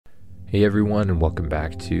Hey everyone, and welcome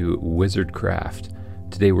back to Wizardcraft.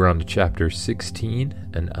 Today we're on to chapter 16,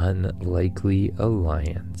 An Unlikely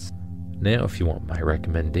Alliance. Now, if you want my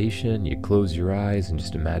recommendation, you close your eyes and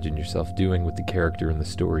just imagine yourself doing what the character in the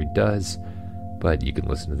story does, but you can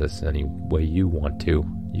listen to this any way you want to.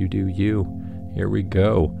 You do you. Here we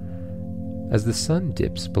go. As the sun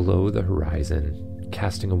dips below the horizon,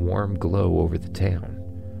 casting a warm glow over the town,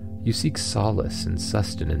 you seek solace and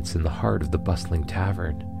sustenance in the heart of the bustling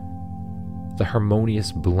tavern. The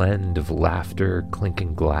harmonious blend of laughter,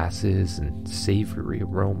 clinking glasses, and savory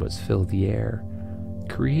aromas fill the air,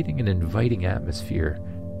 creating an inviting atmosphere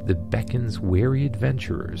that beckons wary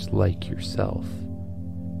adventurers like yourself.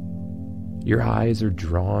 Your eyes are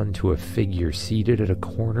drawn to a figure seated at a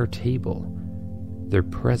corner table, their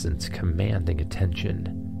presence commanding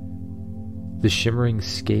attention. The shimmering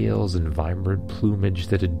scales and vibrant plumage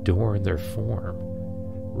that adorn their form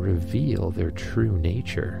reveal their true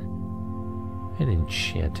nature. An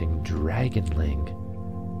enchanting dragonling.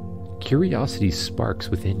 Curiosity sparks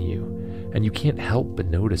within you, and you can't help but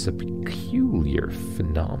notice a peculiar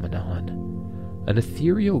phenomenon. An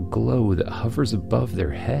ethereal glow that hovers above their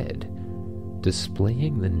head,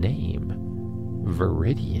 displaying the name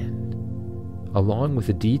Veridian, along with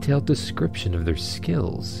a detailed description of their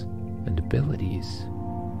skills and abilities.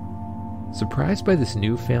 Surprised by this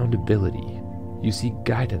newfound ability, you seek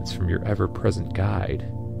guidance from your ever-present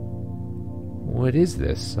guide. What is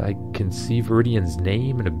this? I can see Veridian's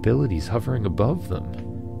name and abilities hovering above them.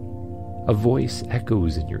 A voice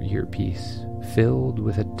echoes in your earpiece, filled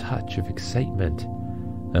with a touch of excitement.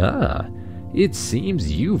 Ah, it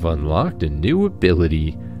seems you've unlocked a new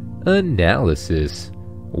ability, Analysis.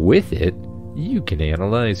 With it, you can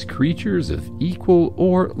analyze creatures of equal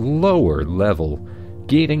or lower level,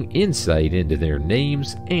 gaining insight into their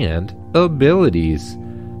names and abilities.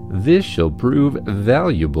 This shall prove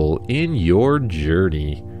valuable in your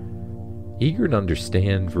journey. Eager to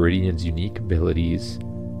understand Veridian's unique abilities,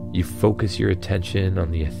 you focus your attention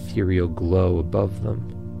on the ethereal glow above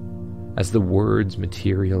them. As the words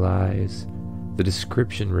materialize, the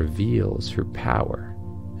description reveals her power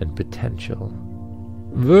and potential.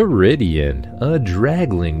 Veridian, a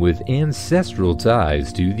dragonling with ancestral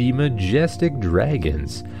ties to the majestic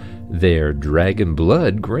dragons. Their dragon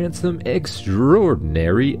blood grants them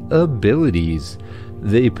extraordinary abilities.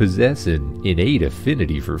 They possess an innate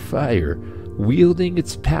affinity for fire, wielding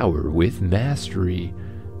its power with mastery.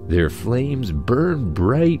 Their flames burn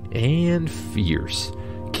bright and fierce,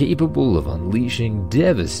 capable of unleashing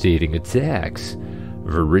devastating attacks.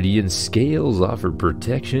 Veridian scales offer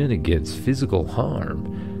protection against physical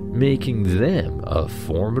harm, making them a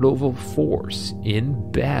formidable force in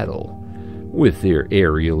battle. With their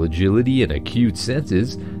aerial agility and acute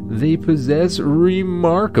senses, they possess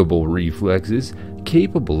remarkable reflexes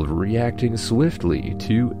capable of reacting swiftly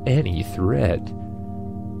to any threat.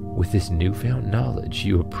 With this newfound knowledge,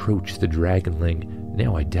 you approach the dragonling,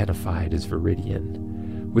 now identified as Veridian.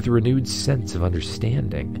 With a renewed sense of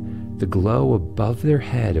understanding, the glow above their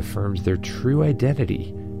head affirms their true identity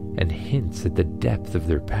and hints at the depth of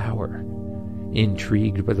their power.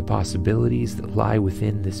 Intrigued by the possibilities that lie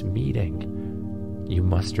within this meeting, you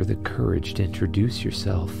muster the courage to introduce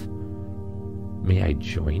yourself. May I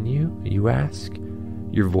join you, you ask,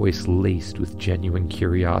 your voice laced with genuine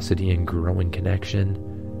curiosity and growing connection.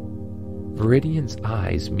 Veridian's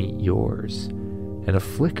eyes meet yours, and a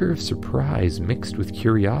flicker of surprise mixed with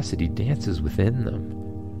curiosity dances within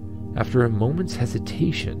them. After a moment's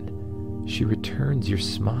hesitation, she returns your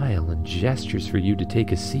smile and gestures for you to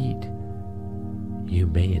take a seat. You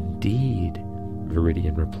may indeed,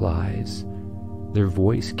 Veridian replies, their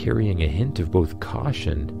voice carrying a hint of both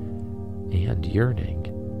caution and yearning.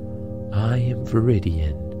 I am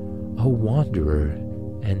Veridian, a wanderer,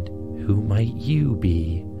 and who might you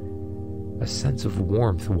be? A sense of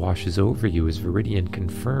warmth washes over you as Veridian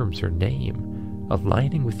confirms her name,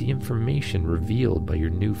 aligning with the information revealed by your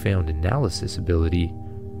newfound analysis ability.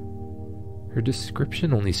 Her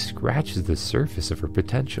description only scratches the surface of her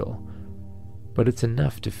potential, but it's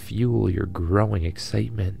enough to fuel your growing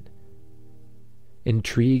excitement.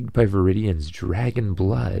 Intrigued by Veridian's dragon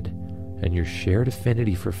blood and your shared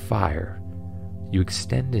affinity for fire, you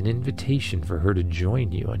extend an invitation for her to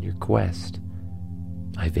join you on your quest.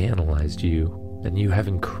 I've analyzed you, and you have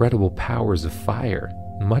incredible powers of fire,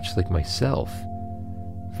 much like myself.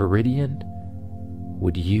 Veridian,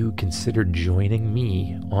 would you consider joining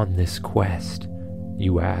me on this quest?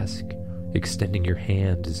 You ask, extending your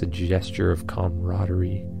hand as a gesture of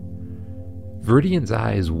camaraderie. Veridian's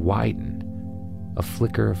eyes widen, a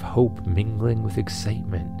flicker of hope mingling with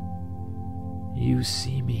excitement. You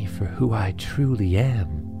see me for who I truly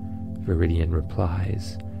am, Veridian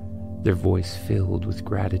replies, their voice filled with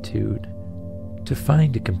gratitude. To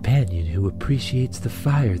find a companion who appreciates the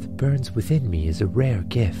fire that burns within me is a rare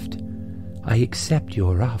gift. I accept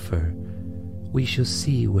your offer. We shall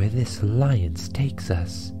see where this alliance takes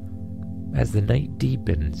us. As the night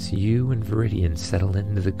deepens, you and Veridian settle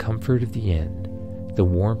into the comfort of the inn. The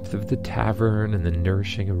warmth of the tavern and the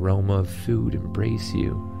nourishing aroma of food embrace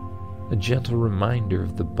you, a gentle reminder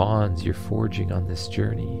of the bonds you're forging on this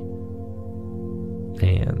journey.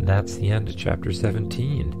 And that's the end of chapter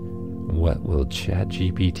 17. What will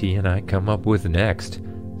ChatGPT and I come up with next?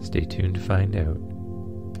 Stay tuned to find out.